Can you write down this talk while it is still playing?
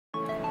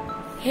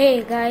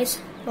Hey guys,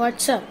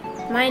 what's up?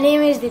 My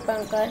name is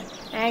Dipankar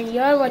and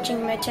you are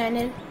watching my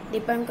channel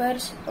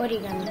Dipankar's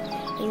Origami.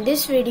 In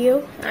this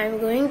video, I am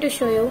going to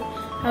show you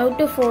how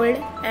to fold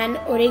an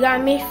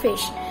origami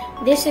fish.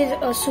 This is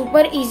a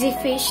super easy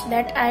fish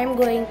that I am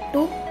going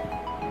to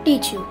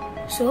teach you.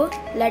 So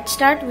let's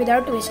start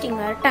without wasting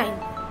our time.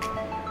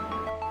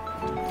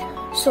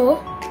 So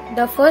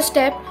the first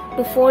step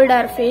to fold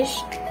our fish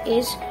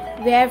is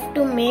we have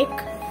to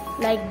make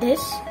like this.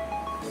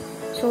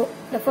 So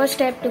the first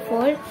step to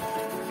fold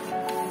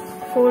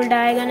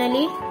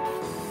diagonally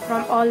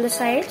from all the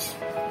sides,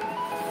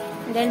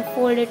 then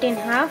fold it in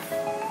half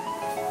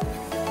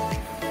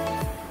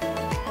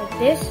like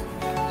this.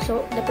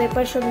 So the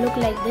paper should look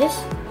like this.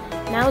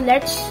 Now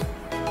let's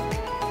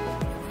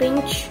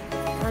pinch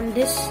on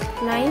this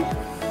line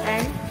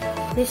and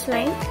this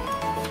line,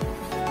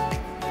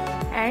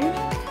 and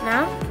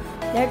now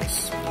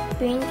let's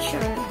pinch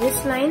on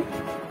this line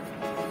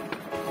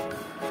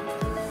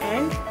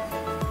and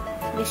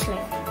this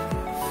line.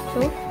 So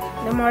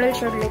the model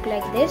should look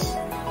like this.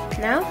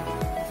 Now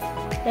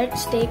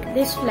let's take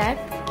this flap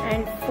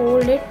and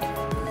fold it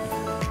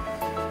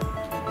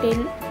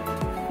till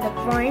the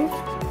point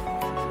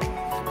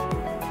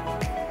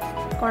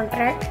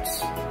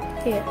contracts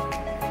here.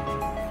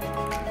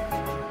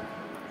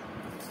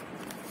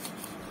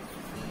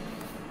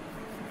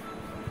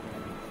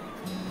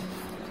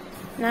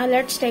 Now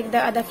let's take the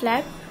other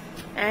flap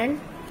and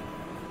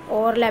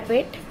overlap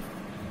it.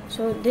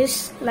 So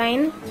this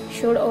line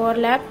should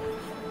overlap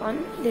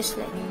on this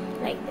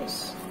line like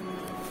this.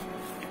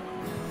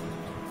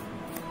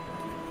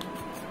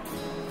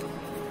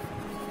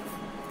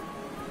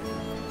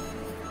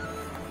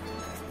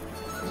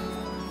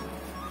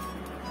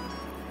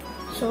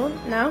 So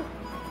now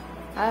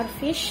our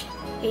fish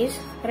is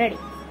ready.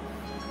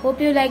 Hope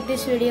you like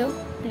this video.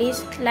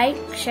 Please like,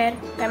 share,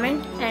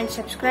 comment and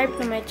subscribe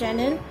to my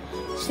channel.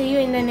 See you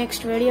in the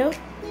next video.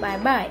 Bye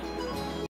bye.